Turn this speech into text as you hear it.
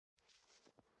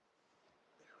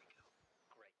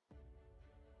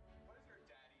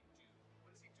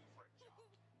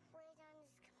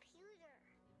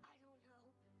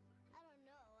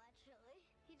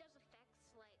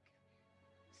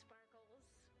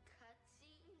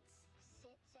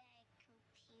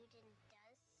and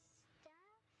does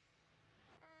stuff.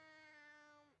 All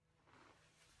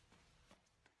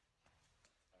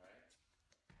right.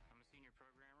 I'm a senior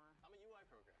programmer. I'm a UI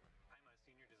programmer. I'm a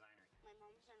senior designer. My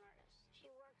mom's an artist. She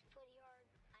works pretty hard.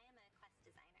 I am a quest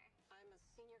designer. I'm a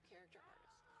senior character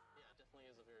artist. Yeah, it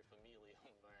definitely is a very familial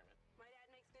environment. My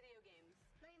dad makes video games.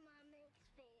 My mom makes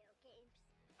video games.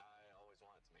 I always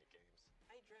wanted to make games.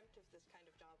 I dreamt of this kind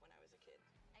of job when I was a kid.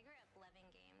 I grew up loving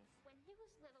games. When he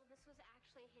was little, this was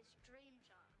actually his dream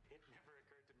job. It never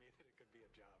occurred to me that it could be a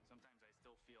job. Sometimes I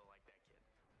still feel like that kid.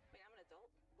 Wait, I'm an adult?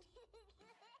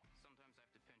 Sometimes I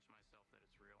have to pinch myself that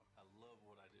it's real. I love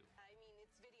what I do. I mean,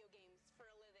 it's video games for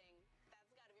a living.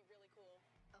 That's gotta be really cool.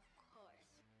 Of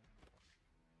course.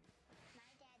 My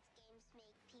dad's games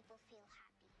make people feel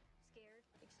happy. Scared,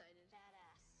 excited,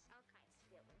 Badass. All kinds of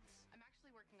feelings. I'm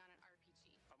actually working on an RPG.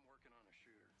 I'm working on a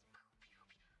shooter.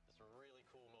 It's a really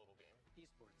cool mobile game.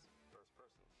 Esports. First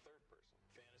person, third person,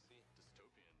 fantasy,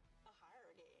 dystopian. A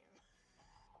horror game.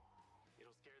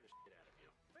 It'll scare the shit out of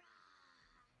you. Hang on.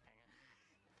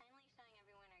 Finally showing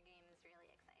everyone our game is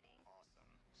really exciting. Awesome.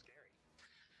 Scary.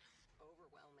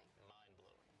 Overwhelming.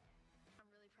 Mind-blowing. I'm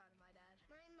really proud of my dad.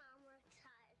 My mom works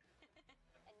hard.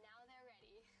 And now they're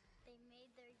ready. They made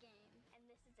their game, and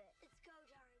this is it. It's go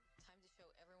time. Time to show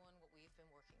everyone what we've been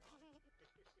working on.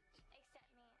 Except me. I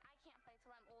can't play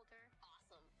till I'm older.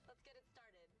 Awesome. Let's get it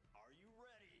started. Are you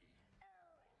ready?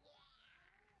 Oh, yeah.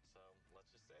 So,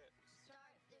 let's just say it.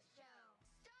 Start the show.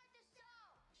 Start the show.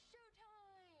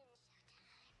 Showtime!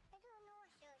 I don't know what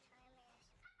showtime is.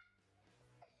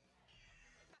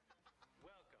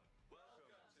 Welcome.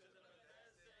 Welcome to the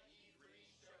Bethesda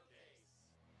E3 Showcase.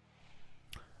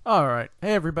 All right.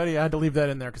 Hey, everybody. I had to leave that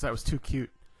in there because that was too cute.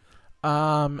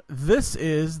 This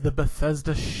is the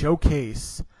Bethesda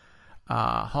Showcase,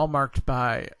 hallmarked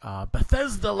by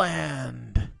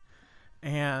Bethesdaland.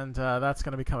 And that's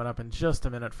going to be coming up in just a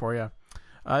minute for you.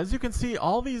 As you can see,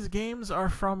 all these games are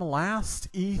from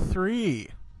last E3.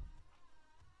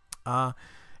 And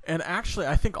actually,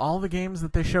 I think all the games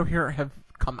that they show here have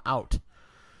come out.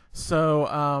 So,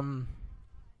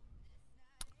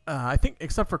 I think,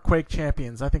 except for Quake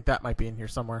Champions, I think that might be in here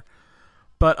somewhere.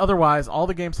 But otherwise, all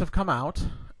the games have come out,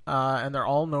 and they're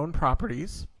all known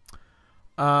properties,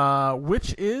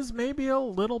 which is maybe a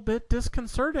little bit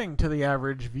disconcerting to the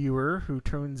average viewer who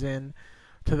tunes in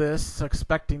to this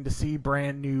expecting to see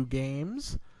brand new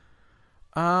games.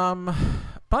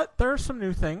 But there are some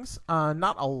new things.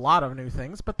 Not a lot of new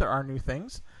things, but there are new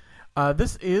things.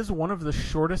 This is one of the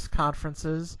shortest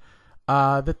conferences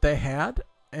that they had,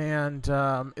 and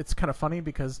it's kind of funny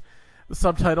because the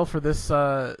subtitle for this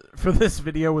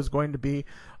video was going to be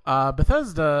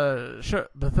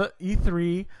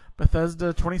E3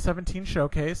 Bethesda 2017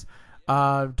 Showcase.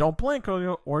 Don't blink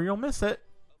or you'll miss it,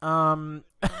 because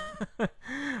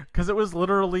it was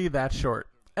literally that short.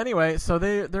 Anyway, so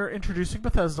they're introducing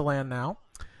Bethesdaland now.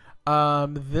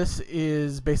 This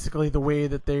is basically the way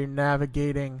that they're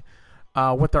navigating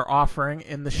what they're offering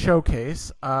in the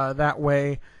showcase. That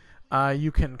way,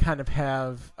 you can kind of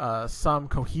have some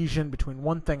cohesion between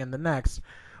one thing and the next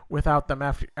without them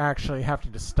actually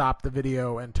having to stop the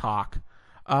video and talk,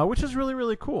 which is really,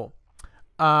 really cool.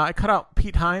 I cut out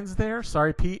Pete Hines there.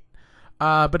 Sorry, Pete.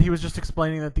 But he was just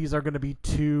explaining that these are going to be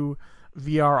two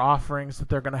VR offerings that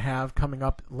they're going to have coming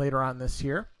up later on this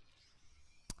year.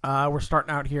 We're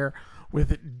starting out here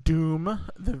with Doom,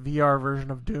 the VR version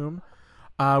of Doom,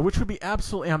 which would be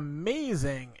absolutely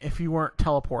amazing if you weren't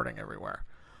teleporting everywhere.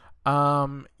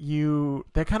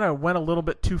 They kind of went a little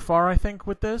bit too far, I think,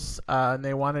 with this, and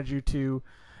they wanted you to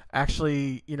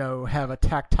actually, have a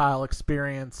tactile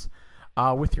experience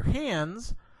with your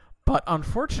hands. But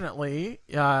unfortunately,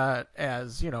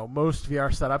 as most VR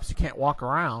setups, you can't walk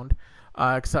around,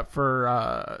 except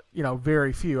for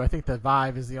very few. I think the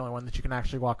Vive is the only one that you can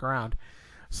actually walk around.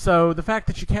 So the fact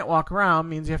that you can't walk around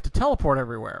means you have to teleport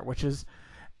everywhere, which is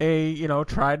a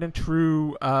tried and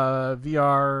true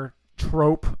VR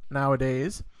trope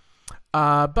nowadays.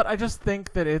 But I just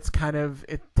think that it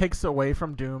takes away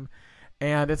from Doom,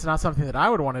 and it's not something that I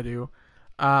would want to do.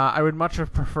 I would much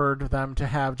have preferred them to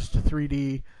have just a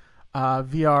 3D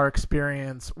VR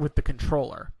experience with the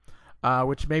controller,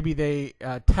 which maybe they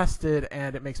tested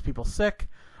and it makes people sick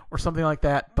or something like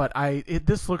that. But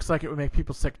this looks like it would make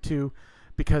people sick too,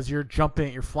 because you're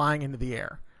flying into the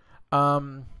air.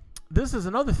 This is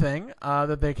another thing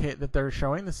that they're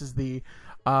showing. This is the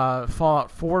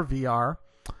Fallout 4 VR,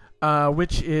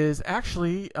 which is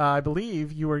actually, I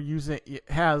believe, it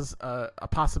has a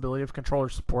possibility of controller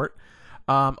support,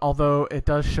 although it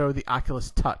does show the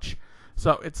Oculus Touch.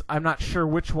 So I'm not sure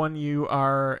which one you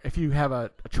are, if you have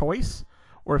a choice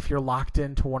or if you're locked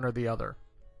into one or the other.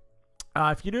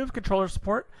 If you do have controller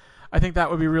support, I think that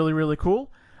would be really, really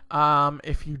cool.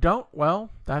 If you don't, well,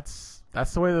 that's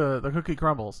the way the cookie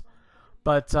crumbles.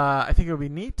 But I think it would be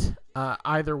neat.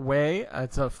 Either way,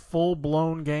 it's a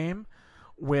full-blown game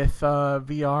with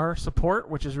VR support,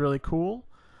 which is really cool.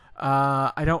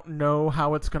 I don't know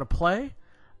how it's going to play.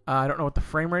 I don't know what the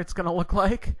frame rate's going to look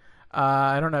like.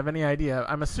 I don't have any idea.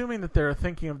 I'm assuming that they're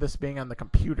thinking of this being on the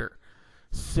computer.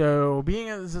 So being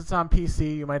as it's on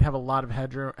PC, you might have a lot of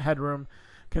headroom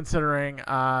considering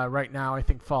right now I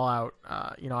think Fallout,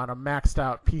 on a maxed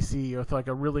out PC with like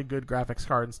a really good graphics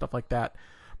card and stuff like that,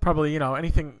 probably,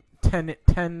 anything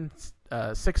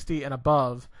 1060 and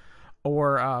above,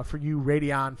 or for you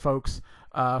Radeon folks,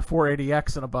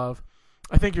 480X and above,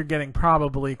 I think you're getting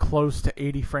probably close to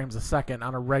 80 frames a second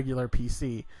on a regular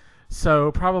PC. So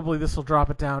probably this will drop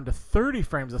it down to 30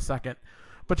 frames a second,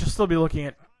 but you'll still be looking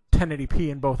at 1080p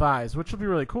in both eyes, which will be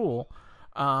really cool.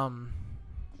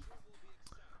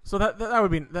 So that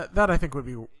would be that I think would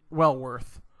be well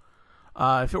worth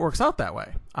if it works out that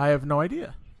way. I have no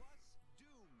idea.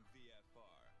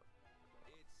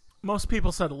 Most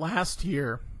people said last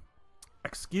year,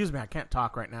 excuse me, I can't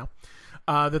talk right now,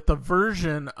 that the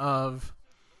version of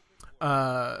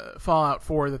Fallout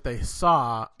 4 that they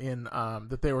saw in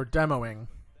that they were demoing,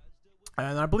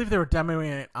 and I believe they were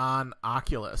demoing it on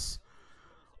Oculus,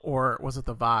 or was it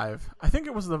the Vive? I think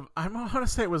it was I want to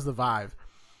say it was the Vive,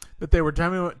 that they were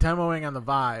demoing on the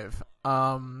Vive.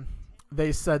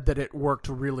 They said that it worked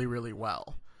really, really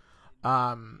well.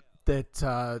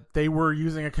 That they were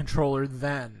using a controller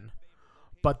then,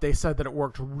 but they said that it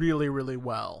worked really, really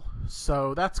well.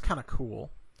 So that's kind of cool.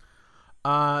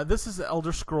 This is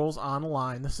Elder Scrolls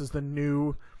Online. This is the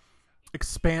new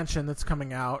expansion that's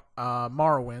coming out,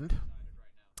 Morrowind.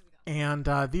 And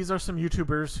these are some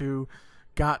YouTubers who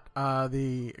got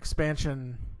the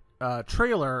expansion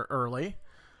trailer early,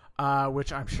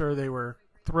 which I'm sure they were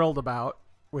thrilled about,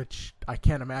 which I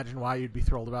can't imagine why you'd be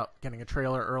thrilled about getting a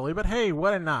trailer early, but hey,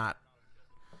 why not?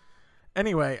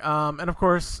 Anyway, and of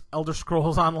course, Elder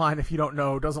Scrolls Online, if you don't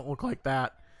know, doesn't look like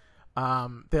that.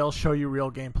 They'll show you real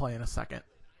gameplay in a second.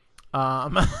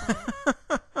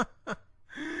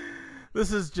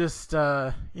 This is just,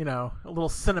 a little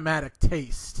cinematic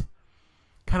taste.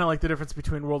 Kind of like the difference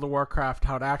between World of Warcraft,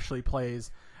 how it actually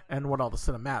plays, and what all the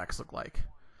cinematics look like.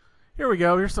 Here we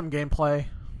go. Here's some gameplay.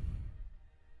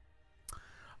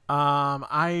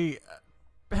 I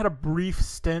had a brief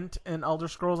stint in Elder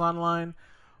Scrolls Online,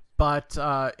 but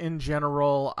in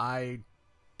general, I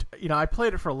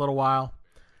played it for a little while,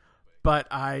 but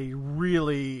I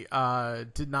really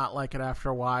did not like it after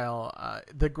a while.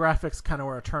 The graphics kind of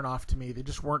were a turn-off to me. They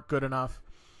just weren't good enough.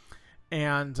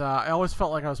 And I always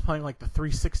felt like I was playing like the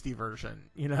 360 version,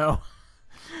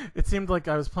 It seemed like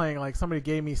I was playing like somebody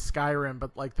gave me Skyrim,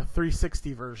 but like the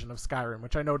 360 version of Skyrim,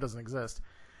 which I know doesn't exist.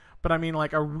 But I mean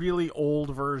like a really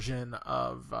old version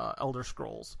of Elder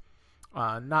Scrolls.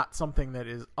 Not something that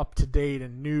is up to date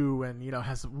and new and,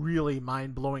 has really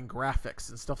mind-blowing graphics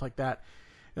and stuff like that.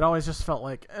 It always just felt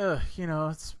like,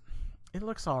 it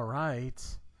looks all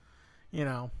right,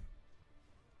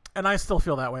 And I still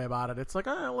feel that way about it. It's like,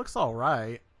 it looks all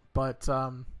right, but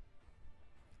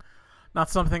not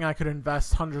something I could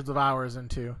invest hundreds of hours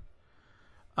into.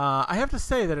 I have to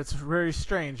say that it's very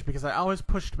strange because I always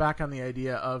pushed back on the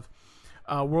idea of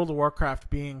World of Warcraft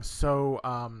being so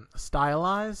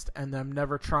stylized and them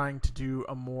never trying to do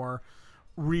a more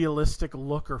realistic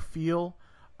look or feel.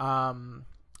 And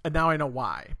now I know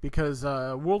why. Because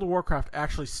World of Warcraft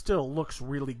actually still looks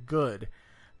really good.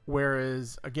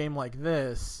 Whereas a game like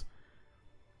this,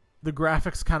 the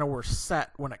graphics kind of were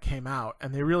set when it came out.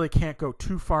 And they really can't go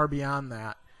too far beyond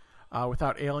that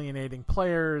without alienating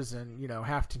players and,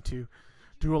 having to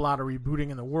do a lot of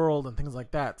rebooting in the world and things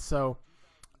like that. So,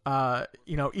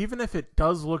 even if it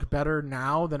does look better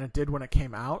now than it did when it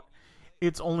came out,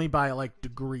 it's only by like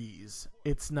degrees.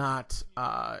 It's not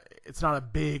a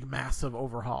big, massive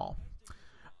overhaul.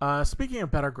 Speaking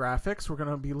of better graphics, we're going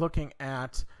to be looking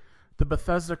at the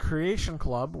Bethesda Creation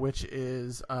Club, which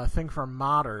is a thing for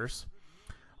modders.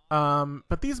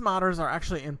 But these modders are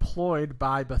actually employed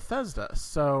by Bethesda,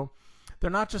 so they're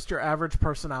not just your average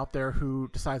person out there who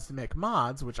decides to make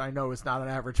mods, which I know is not an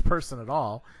average person at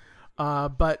all.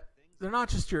 But they're not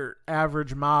just your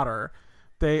average modder.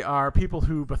 They are people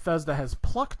who Bethesda has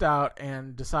plucked out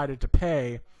and decided to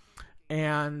pay,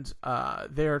 and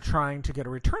they're trying to get a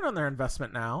return on their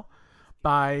investment now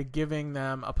giving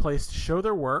them a place to show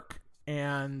their work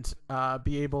and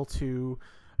be able to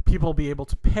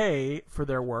pay for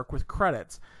their work with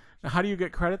credits. Now, how do you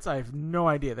get credits? I have no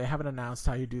idea. They haven't announced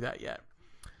how you do that yet.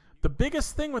 The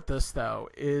biggest thing with this, though,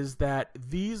 is that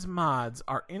these mods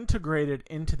are integrated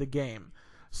into the game.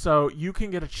 So you can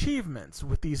get achievements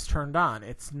with these turned on.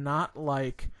 It's not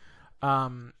like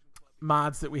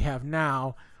mods that we have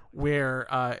now, where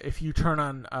if you turn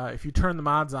the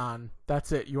mods on,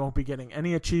 that's it. You won't be getting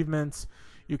any achievements.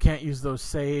 You can't use those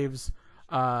saves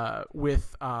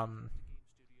with through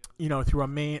a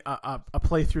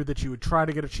playthrough that you would try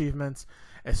to get achievements.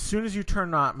 As soon as you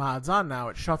turn mods on now,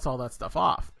 it shuts all that stuff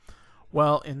off.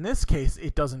 Well, in this case,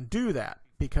 it doesn't do that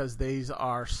because these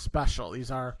are special.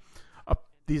 These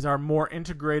are more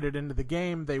integrated into the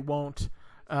game. They won't.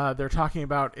 They're talking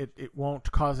about it won't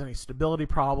cause any stability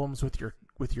problems with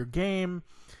your game.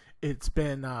 It's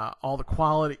been all the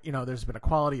quality. There's been a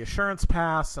quality assurance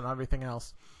pass and everything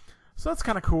else. So that's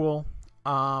kind of cool.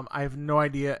 I have no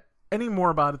idea any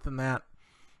more about it than that.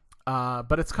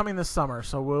 But it's coming this summer,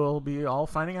 so we'll be all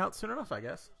finding out soon enough, I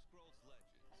guess.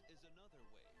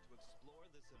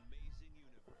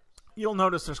 You'll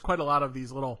notice there's quite a lot of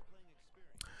these little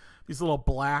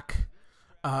black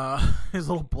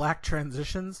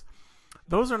transitions.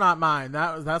 Those are not mine.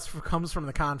 That's comes from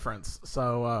the conference.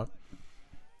 So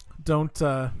don't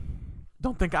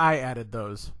think I added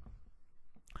those.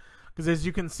 Because as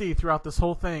you can see throughout this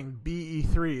whole thing,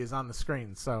 BE3 is on the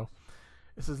screen. So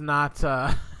this is not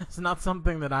it's not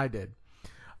something that I did.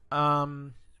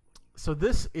 So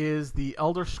this is the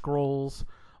Elder Scrolls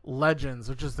Legends,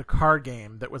 which is the card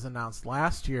game that was announced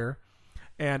last year,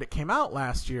 and it came out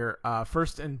last year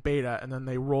first in beta, and then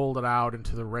they rolled it out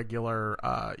into the regular,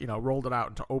 rolled it out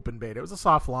into open beta. It was a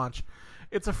soft launch.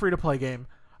 It's a free-to-play game.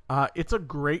 It's a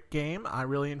great game. I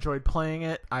really enjoyed playing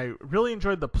it. I really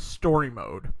enjoyed the story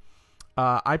mode.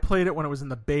 I played it when it was in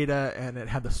the beta, and it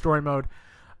had the story mode.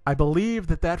 I believe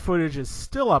that footage is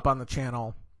still up on the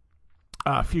channel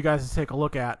for you guys to take a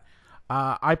look at.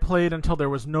 I played until there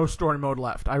was no story mode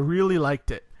left. I really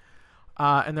liked it.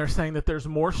 And they're saying that there's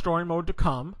more story mode to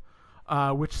come,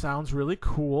 which sounds really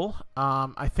cool.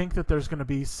 I think that there's going to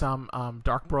be some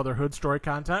Dark Brotherhood story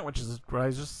content, which is what I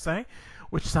was just saying,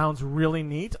 which sounds really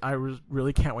neat. I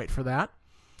really can't wait for that.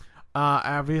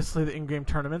 Obviously, the in-game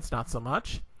tournaments, not so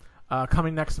much.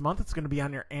 Coming next month, it's going to be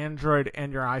on your Android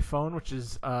and your iPhone, which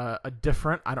is a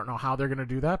different. I don't know how they're going to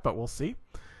do that, but we'll see.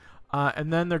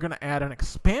 And then they're going to add an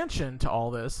expansion to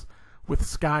all this with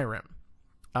Skyrim,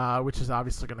 which is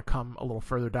obviously going to come a little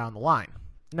further down the line.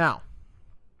 Now,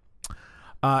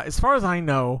 as far as I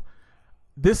know,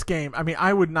 this game, I mean,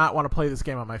 I would not want to play this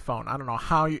game on my phone. I don't know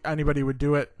how anybody would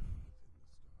do it,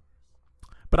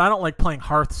 but I don't like playing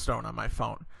Hearthstone on my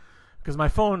phone because my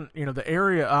phone, the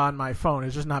area on my phone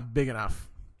is just not big enough,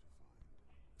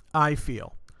 I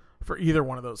feel, for either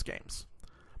one of those games.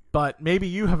 But maybe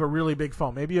you have a really big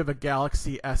phone. Maybe you have a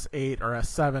Galaxy S8 or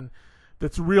S7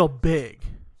 that's real big,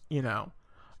 and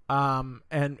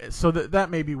so that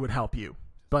maybe would help you.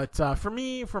 But for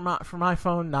me, for my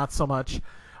phone, not so much.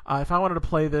 If I wanted to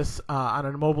play this on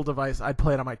a mobile device, I'd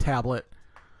play it on my tablet.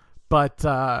 But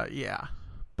yeah,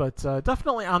 but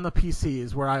definitely on the PC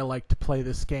is where I like to play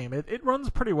this game. It runs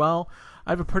pretty well. I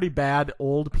have a pretty bad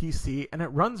old PC, and it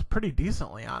runs pretty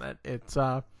decently on it. It's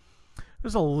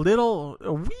there's a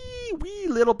wee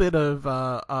little bit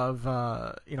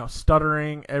of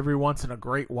stuttering every once in a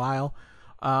great while,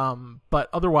 but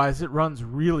otherwise it runs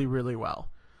really, really well.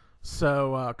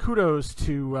 So kudos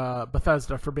to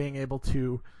Bethesda for being able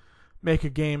to make a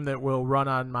game that will run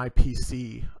on my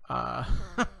PC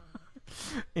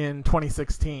in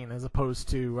 2016, as opposed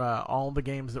to all the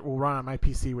games that will run on my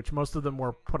PC, which most of them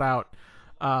were put out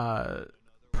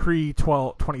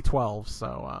pre-2012.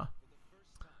 So.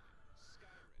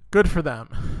 Good for them.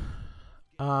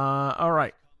 All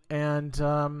right. And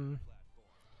I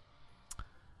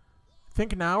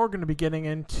think now we're going to be getting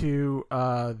into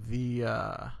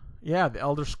the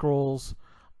Elder Scrolls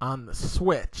on the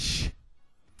Switch.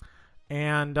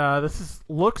 And this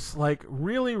looks like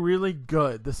really, really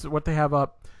good. This is what they have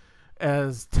up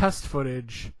as test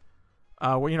footage.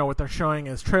 What they're showing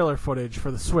as trailer footage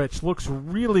for the Switch looks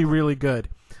really, really good.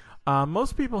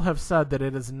 Most people have said that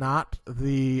it is not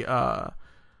the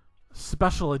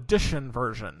special edition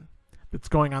version that's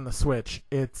going on the Switch.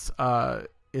 It's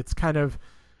kind of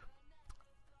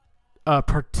a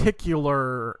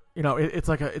particular,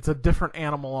 it's a different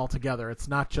animal altogether. It's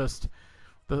not just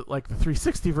the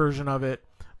 360 version of it,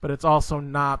 but it's also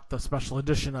not the special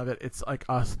edition of it. It's like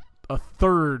a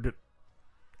third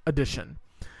edition.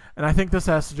 And I think this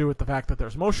has to do with the fact that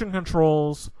there's motion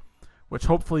controls, which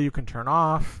hopefully you can turn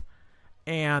off,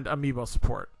 and amiibo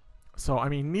support. So, I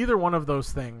mean, neither one of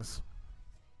those things,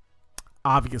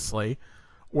 obviously,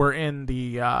 were in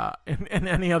the in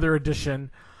any other edition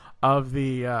of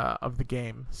the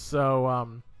game.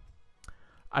 So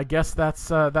I guess that's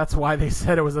why they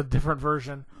said it was a different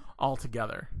version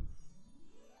altogether.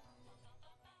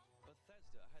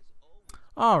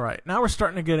 All right, now we're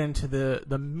starting to get into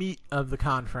the meat of the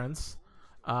conference,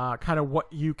 kind of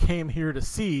what you came here to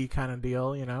see, kind of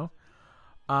deal.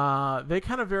 They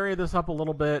kind of vary this up a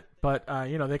little bit, but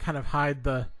they kind of hide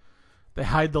the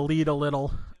lead a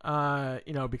little,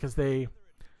 because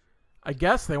I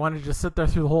guess they wanted to just sit there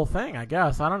through the whole thing. I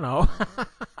guess, I don't know.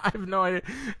 I have no idea.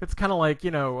 It's kind of like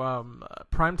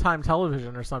primetime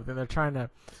television or something. They're trying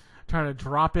to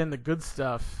drop in the good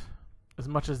stuff as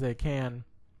much as they can.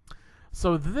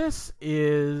 So this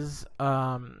is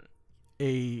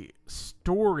a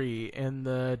story in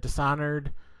the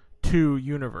Dishonored 2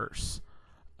 universe.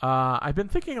 I've been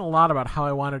thinking a lot about how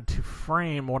I wanted to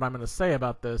frame what I'm going to say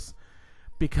about this,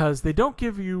 because they don't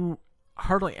give you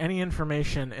hardly any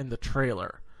information in the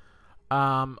trailer.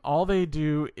 All they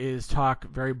do is talk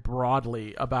very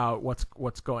broadly about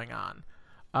what's going on.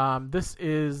 This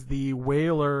is the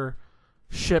whaler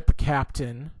ship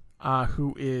captain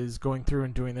who is going through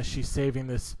and doing this. She's saving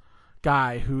this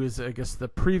guy who is, I guess, the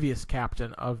previous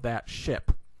captain of that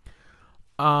ship.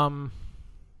 And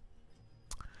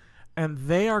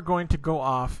they are going to go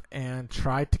off and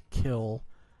try to kill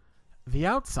the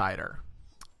outsider.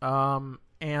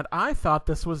 And I thought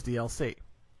this was DLC.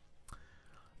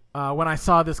 When I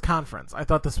saw this conference, I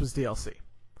thought this was DLC.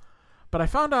 But I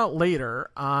found out later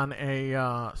on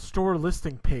a store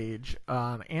listing page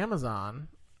on Amazon,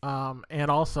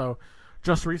 and also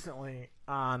just recently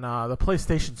on the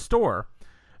PlayStation Store,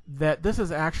 that this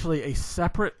is actually a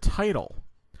separate title.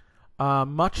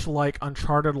 Much like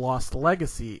Uncharted Lost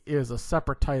Legacy is a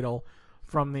separate title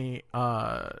from the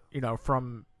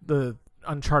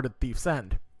Uncharted Thief's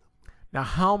End. Now,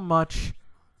 how much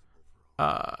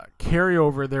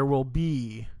carryover there will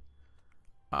be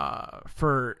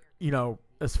for,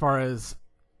 as far as...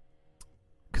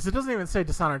 Because it doesn't even say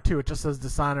Dishonored 2, it just says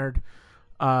Dishonored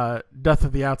Death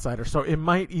of the Outsider. So it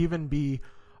might even be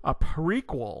a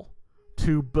prequel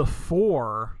to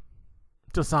before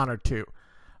Dishonored 2.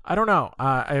 I don't know.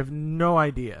 I have no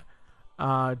idea.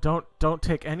 Don't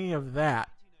take any of that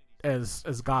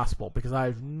as gospel, because I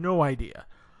have no idea.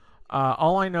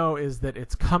 All I know is that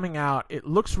it's coming out. It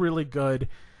looks really good,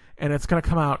 and it's going to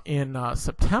come out in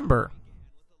September,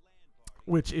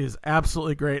 which is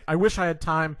absolutely great. I wish I had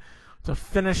time to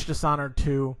finish Dishonored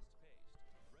 2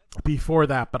 before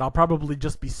that, but I'll probably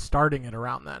just be starting it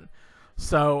around then.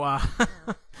 So,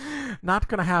 not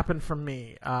going to happen for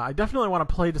me. I definitely want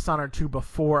to play Dishonored 2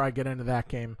 before I get into that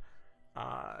game.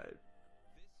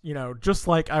 Just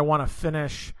like I want to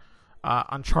finish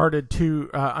Uncharted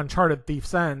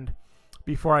Thief's End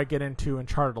before I get into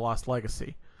Uncharted Lost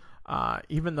Legacy.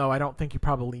 Even though I don't think you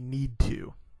probably need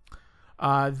to.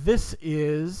 This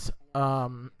is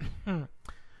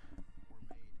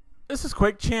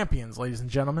Quake Champions, ladies and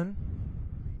gentlemen.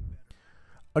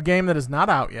 A game that is not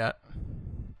out yet.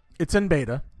 It's in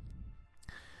beta.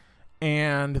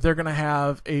 And they're going to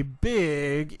have a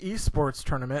big esports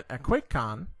tournament at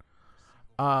QuakeCon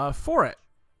for it.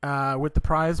 With the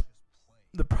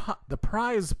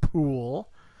prize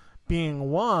pool being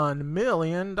 $1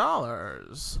 million.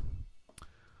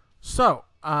 So,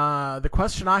 the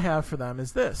question I have for them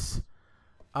is this.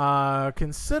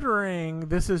 Considering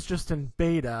this is just in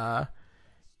beta,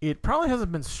 it probably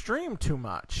hasn't been streamed too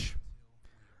much.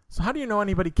 So how do you know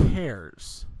anybody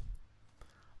cares?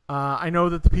 I know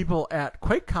that the people at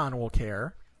QuakeCon will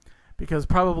care, because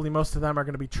probably most of them are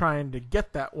going to be trying to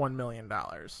get that $1 million.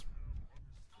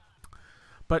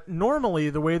 But normally,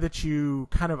 the way that you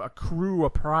kind of accrue a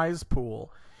prize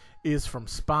pool is from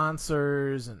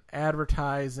sponsors and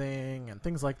advertising and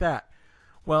things like that.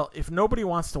 Well, if nobody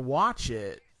wants to watch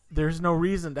it, there's no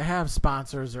reason to have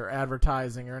sponsors or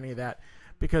advertising or any of that,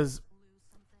 because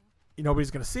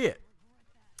nobody's going to see it.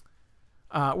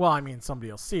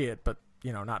 Somebody will see it, but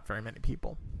not very many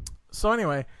people. So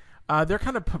anyway, they're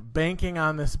kind of banking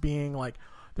on this being like,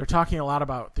 they're talking a lot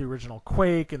about the original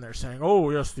Quake, and they're saying, oh,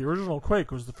 yes, the original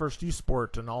Quake was the first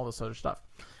esport and all this other stuff.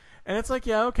 And it's like,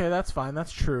 yeah, okay, that's fine.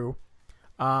 That's true.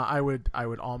 I would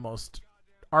almost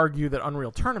argue that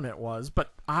Unreal Tournament was,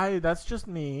 but that's just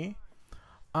me.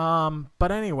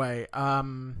 But anyway,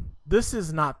 this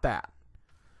is not that.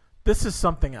 This is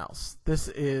something else. It's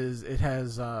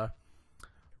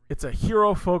a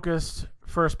hero-focused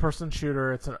first-person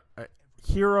shooter. It's a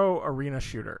hero arena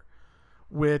shooter,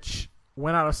 which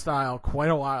went out of style quite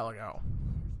a while ago.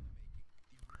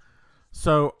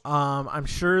 So I'm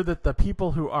sure that the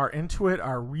people who are into it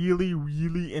are really,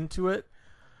 really into it,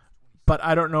 but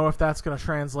I don't know if that's going to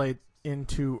translate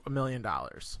into $1 million.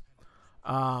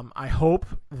 I hope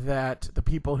that the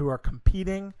people who are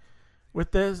competing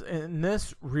with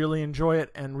this really enjoy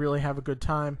it and really have a good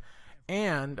time,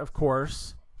 and of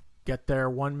course get their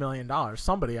 $1 million.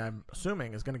 Somebody, I'm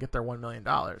assuming, is going to get their $1 million.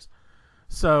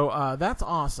 So that's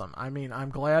awesome. I mean, I'm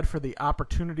glad for the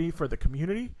opportunity for the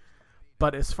community,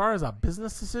 but as far as a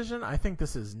business decision, I think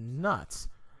this is nuts.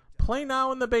 Play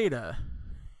now in the beta.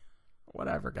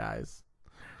 Whatever, guys.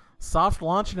 Soft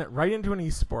launching it right into an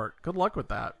esport. Good luck with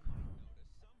that.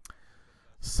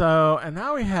 So, and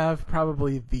now we have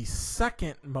probably the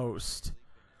second most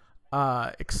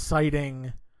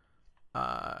exciting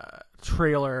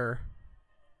trailer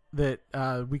that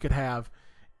we could have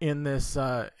in this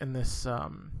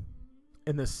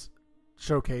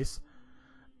showcase.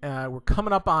 We're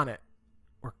coming up on it.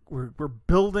 We're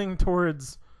building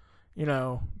towards,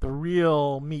 the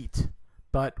real meat,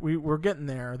 but we're getting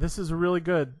there. This is really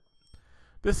good.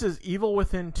 This is Evil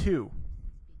Within 2.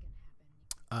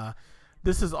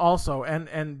 This is also,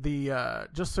 and the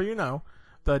just so you know,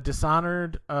 the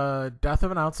Dishonored Death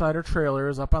of an Outsider trailer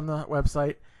is up on the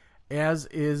website, as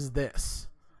is this.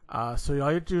 So all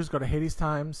you have to do is go to Hades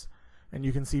Times, and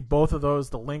you can see both of those.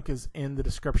 The link is in the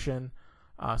description,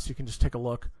 so you can just take a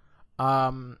look.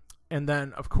 And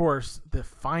then, of course, the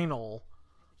final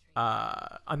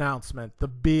announcement, the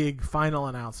big final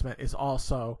announcement, is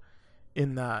also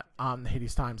on the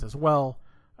Hades Times as well.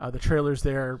 The trailer's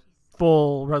there,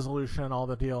 full resolution, all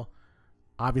the deal,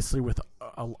 obviously with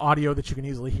audio that you can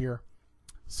easily hear,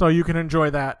 so you can enjoy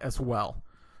that as well.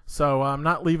 So I'm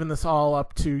not leaving this all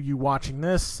up to you watching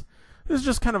this. This is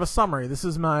just kind of a summary. This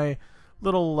is my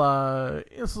little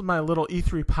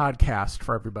E3 podcast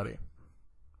for everybody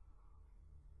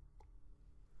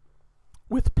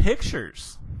with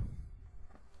pictures.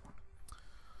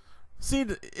 See,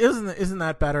 isn't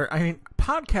that better? I mean,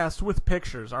 podcasts with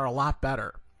pictures are a lot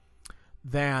better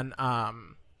than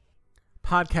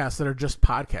podcasts that are just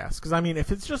podcasts. Because, I mean,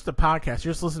 if it's just a podcast,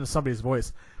 you're just listening to somebody's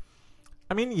voice.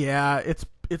 I mean, yeah,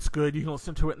 it's good. You can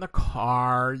listen to it in the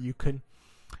car. You can,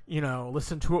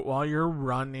 listen to it while you're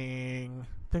running,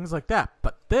 things like that.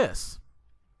 But this,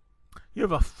 you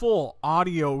have a full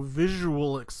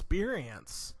audio-visual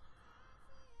experience.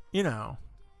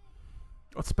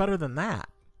 What's better than that?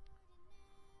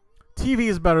 TV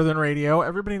is better than radio.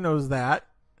 Everybody knows that.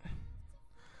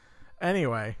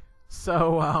 Anyway,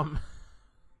 so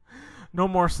no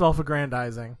more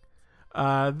self-aggrandizing.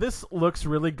 This looks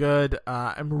really good.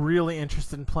 I'm really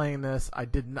interested in playing this.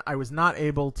 I was not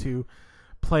able to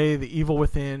play the Evil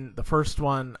Within, the first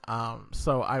one,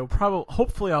 so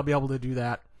hopefully I'll be able to do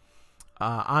that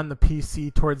on the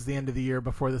PC towards the end of the year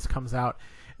before this comes out.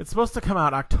 It's supposed to come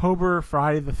out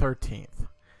Friday the 13th.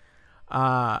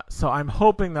 So I'm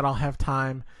hoping that I'll have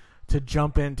time to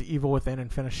jump into Evil Within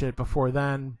and finish it before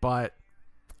then, but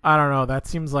I don't know. That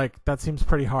seems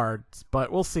pretty hard,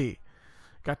 but we'll see.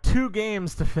 Got 2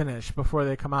 games to finish before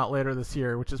they come out later this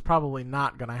year, which is probably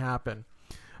not going to happen.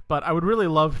 But I would really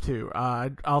love to.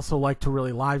 I'd also like to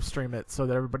really live stream it so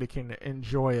that everybody can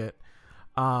enjoy it.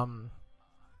 What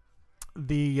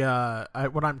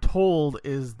I'm told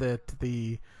is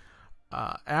that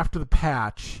after the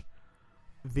patch,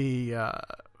 the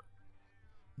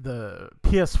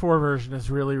PS4 version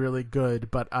is really, really good,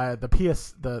 but the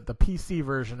PC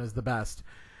version is the best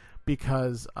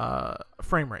because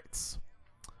frame rates.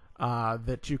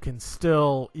 That you can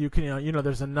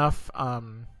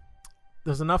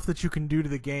there's enough that you can do to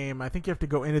the game. I think you have to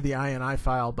go into the INI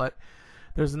file, but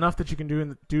there's enough that you can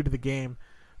do to the game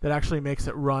that actually makes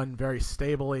it run very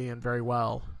stably and very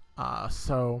well.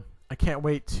 So I can't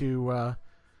wait to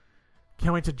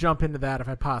jump into that if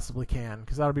I possibly can,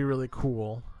 because that'll be really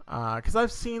cool. Because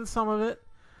I've seen some of it,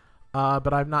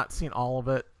 but I've not seen all of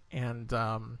it, and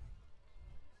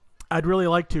I'd really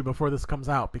like to before this comes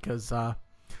out, because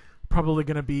probably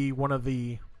going to be one of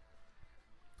the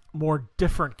more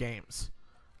different games,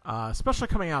 especially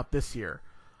coming out this year.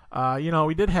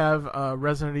 We did have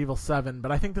Resident Evil 7,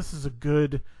 but I think this is a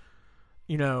good,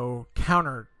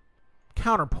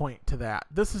 counterpoint to that.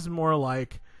 This is more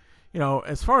like,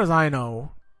 as far as I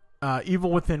know,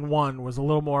 Evil Within 1 was a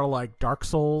little more like Dark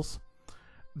Souls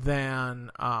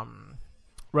than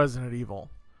Resident Evil.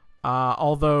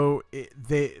 Although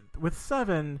with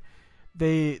 7,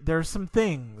 there's some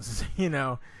things,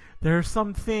 there are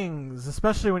some things,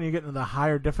 especially when you get into the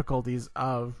higher difficulties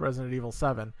of Resident Evil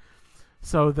 7,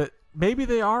 so that maybe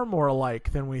they are more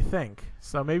alike than we think.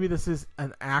 So maybe this is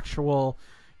an actual,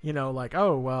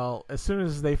 as soon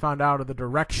as they found out of the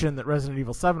direction that Resident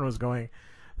Evil 7 was going,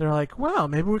 they're like, well,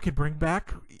 maybe we could bring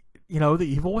back, the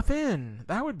Evil Within.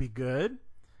 That would be good.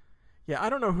 Yeah, I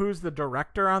don't know who's the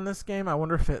director on this game. I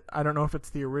don't know if it's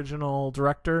the original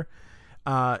director.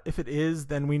 If it is,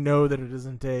 then we know that it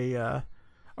isn't a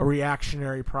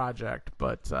reactionary project.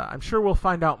 But I'm sure we'll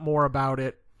find out more about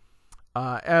it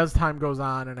as time goes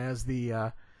on, and as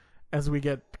we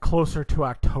get closer to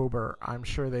October. I'm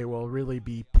sure they will really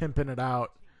be pimping it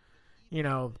out,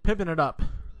 pimping it up,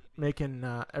 making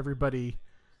everybody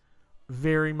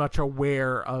very much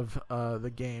aware of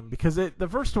the game, because the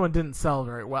first one didn't sell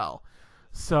very well.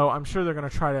 So I'm sure they're going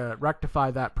to try to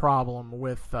rectify that problem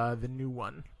with the new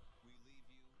one.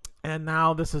 And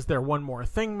now this is their one more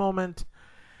thing moment.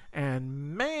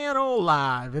 And man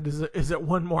alive, is it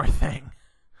one more thing.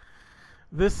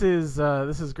 This is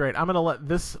great. I'm going to let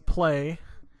this play.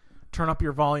 Turn up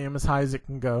your volume as high as it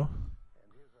can go.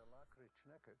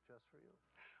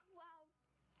 Wow.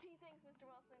 Gee, thanks, Mr.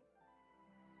 Wilson.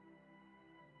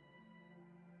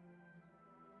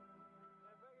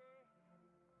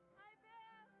 Hi, Bill.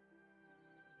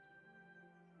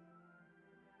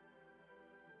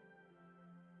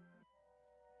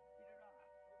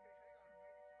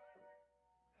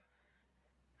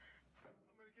 I'm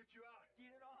gonna get you out.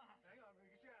 Get it on. Hang on, I'm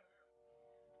gonna get you out of there.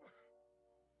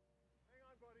 Hang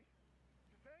on, buddy.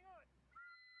 Just hang on.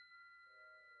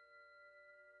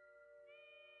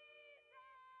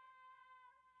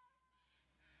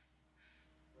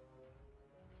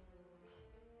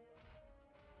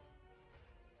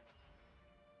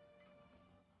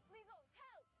 Lethal,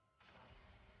 help!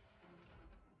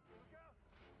 Look out.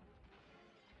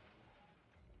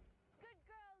 Good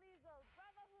girl, Lethal.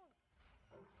 Bravo,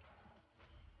 Hoon.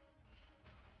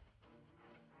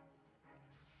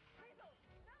 Lethal,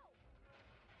 no!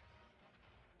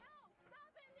 No,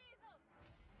 stop it, Lethal!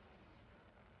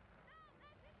 No,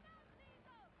 that's enough,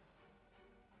 Lethal!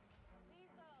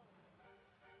 Lethal!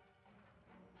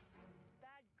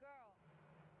 Bad girl.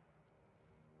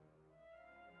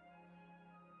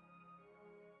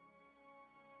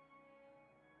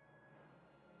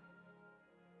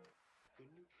 Good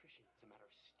nutrition is a matter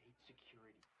of state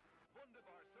security.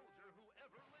 Wunderbar soldier who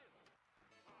ever lived.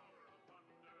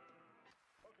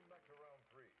 Welcome back to round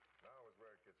 3. Now is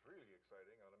where it gets really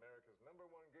exciting on America's #1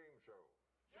 game show.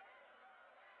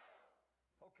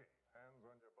 Okay, hands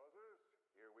on your buzzers.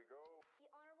 Here we go.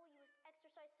 The Honorable used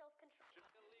exercise self-control.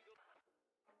 Illegal.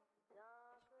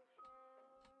 Darker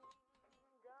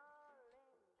shame,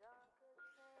 darling,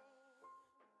 darker shame.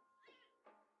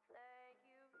 Thank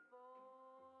you for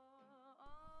all.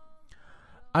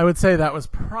 I would say that was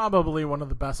probably one of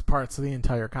the best parts of the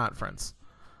entire conference.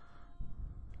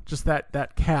 Just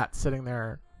that cat sitting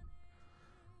there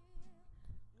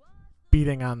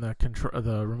beating on the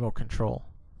remote control.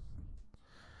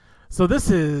 So this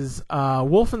is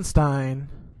Wolfenstein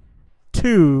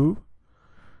 2.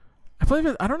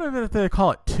 I don't know if they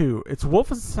call it 2. It's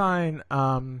Wolfenstein.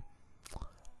 I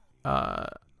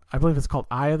believe it's called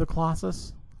Eye of the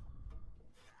Colossus.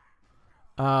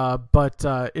 But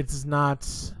it's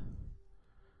not.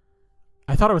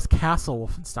 I thought it was Castle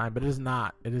Wolfenstein, but it is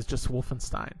not. It is just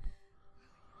Wolfenstein.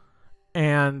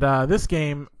 And this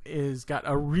game is got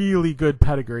a really good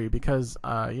pedigree because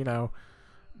the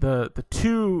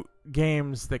two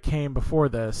games that came before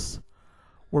this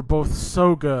were both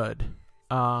so good.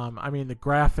 The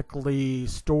graphically,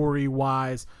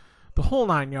 story-wise, the whole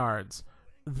 9 yards,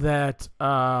 that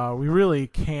we really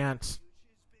can't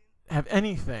have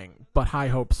anything but high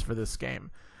hopes for this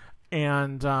game.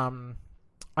 And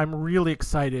I'm really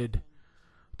excited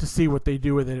to see what they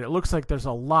do with it. It looks like there's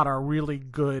a lot of really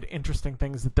good, interesting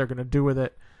things that they're going to do with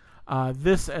it.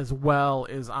 This as well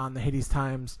is on the Hades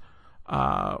Times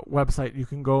website. You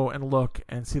can go and look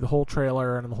and see the whole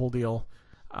trailer and the whole deal.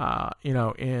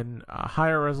 In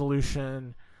higher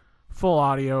resolution, full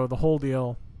audio, the whole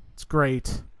deal. It's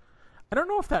great. I don't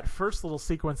know if that first little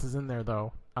sequence is in there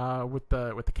though, with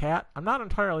the cat. I'm not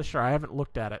entirely sure. I haven't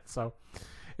looked at it, so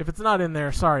if it's not in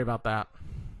there, sorry about that.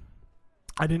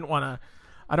 I don't want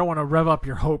to rev up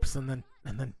your hopes and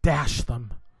then dash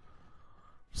them.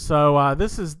 So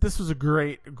this was a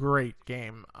great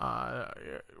game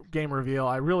reveal.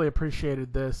 I really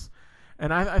appreciated this,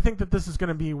 and I think that this is going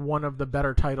to be one of the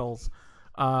better titles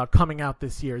coming out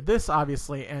this year. This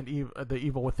obviously and the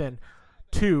Evil Within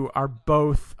 2 are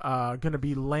both going to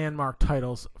be landmark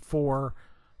titles for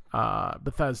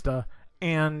Bethesda,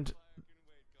 and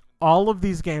all of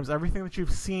these games, everything that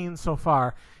you've seen so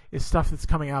far, is stuff that's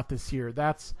coming out this year.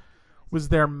 That was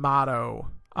their motto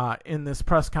in this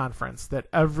press conference, that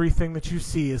everything that you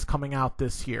see is coming out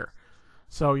this year.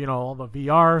 So, all the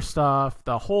VR stuff,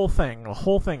 the whole thing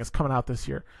is coming out this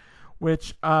year,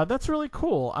 which that's really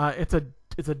cool. It's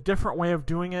a different way of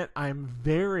doing it. I'm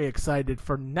very excited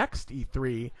for next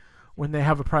E3 when they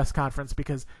have a press conference,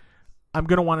 because I'm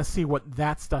going to want to see what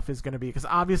that stuff is going to be, because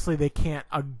obviously they can't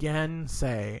again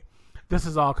say this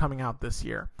is all coming out this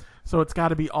year. So it's got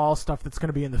to be all stuff that's going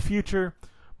to be in the future,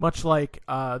 much like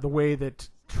the way that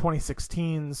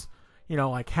 2016's,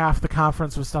 like half the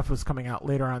conference was stuff was coming out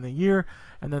later on in the year,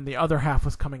 and then the other half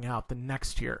was coming out the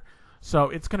next year. So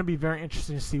it's going to be very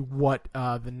interesting to see what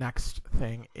the next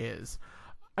thing is.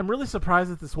 I'm really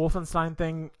surprised that this Wolfenstein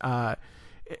thing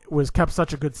it was kept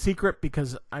such a good secret,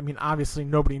 because obviously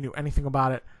nobody knew anything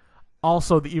about it.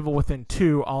 Also, The Evil Within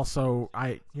 2, also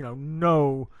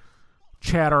no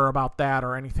chatter about that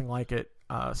or anything like it.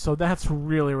 So that's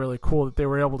really, really cool that they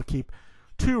were able to keep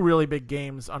two really big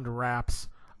games under wraps.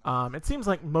 It seems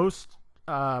like most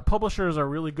publishers are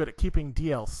really good at keeping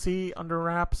DLC under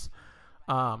wraps.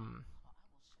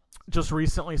 Just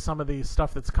recently, some of the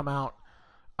stuff that's come out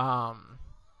from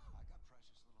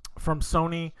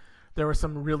Sony, there were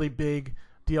some really big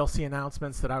DLC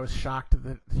announcements that I was shocked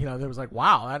that there was like,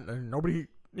 wow, nobody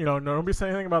said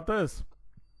anything about this.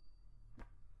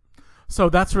 So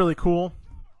that's really cool.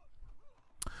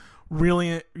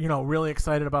 Really, really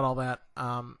excited about all that.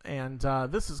 And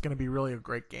this is going to be really a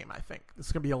great game, I think. This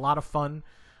is going to be a lot of fun.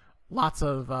 Lots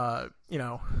of,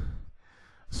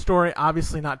 story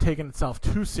obviously not taking itself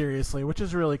too seriously, which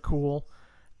is really cool.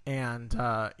 And,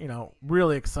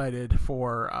 really excited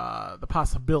for the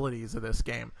possibilities of this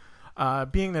game.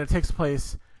 Being that it takes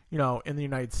place, in the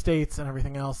United States and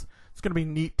everything else, it's going to be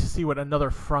neat to see what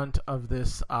another front of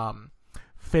this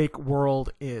fake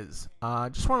world is.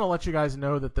 Just want to let you guys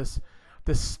know that this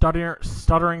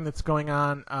stuttering that's going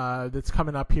on, that's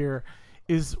coming up here,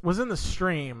 was in the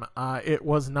stream. It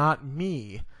was not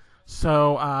me.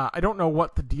 So I don't know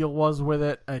what the deal was with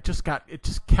it. It just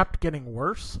kept getting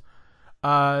worse.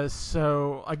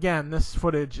 So again, this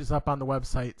footage is up on the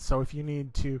website. So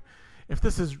if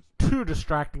this is too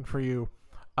distracting for you,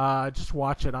 just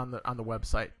watch it on the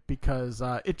website, because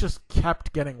it just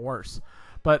kept getting worse.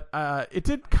 But it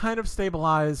did kind of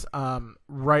stabilize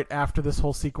right after this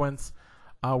whole sequence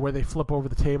where they flip over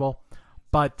the table,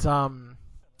 but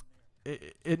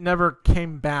it never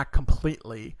came back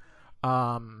completely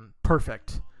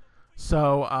perfect.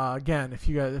 So again,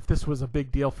 if this was a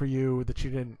big deal for you that you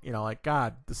didn't, like,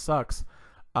 God, this sucks.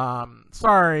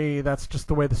 Sorry, that's just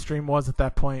the way the stream was at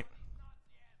that point.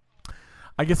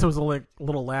 I guess it was a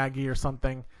little laggy or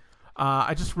something.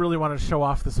 I just really wanted to show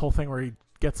off this whole thing where he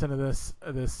gets into this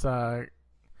guy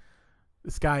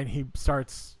and he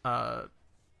starts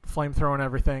flamethrowing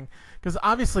everything, because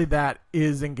obviously that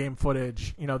is in-game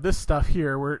footage. This stuff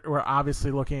here, we're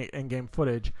obviously looking at in-game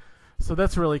footage, so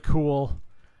that's really cool.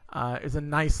 Is a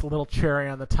nice little cherry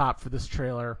on the top for this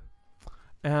trailer.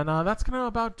 And that's going to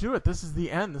about do it. This is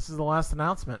the end. This is the last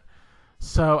announcement.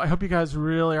 So I hope you guys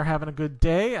really are having a good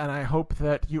day, and I hope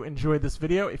that you enjoyed this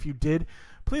video. If you did,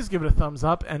 please give it a thumbs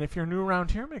up. And if you're new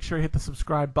around here, make sure you hit the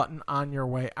subscribe button on your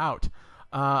way out.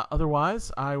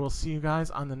 Otherwise, I will see you guys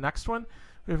on the next one.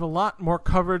 We have a lot more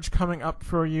coverage coming up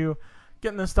for you.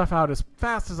 Getting this stuff out as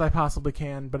fast as I possibly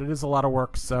can, but it is a lot of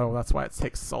work, so that's why it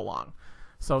takes so long.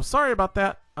 So sorry about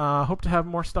that. Hope to have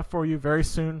more stuff for you very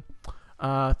soon.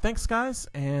 Thanks, guys,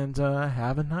 and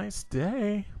have a nice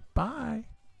day. Bye.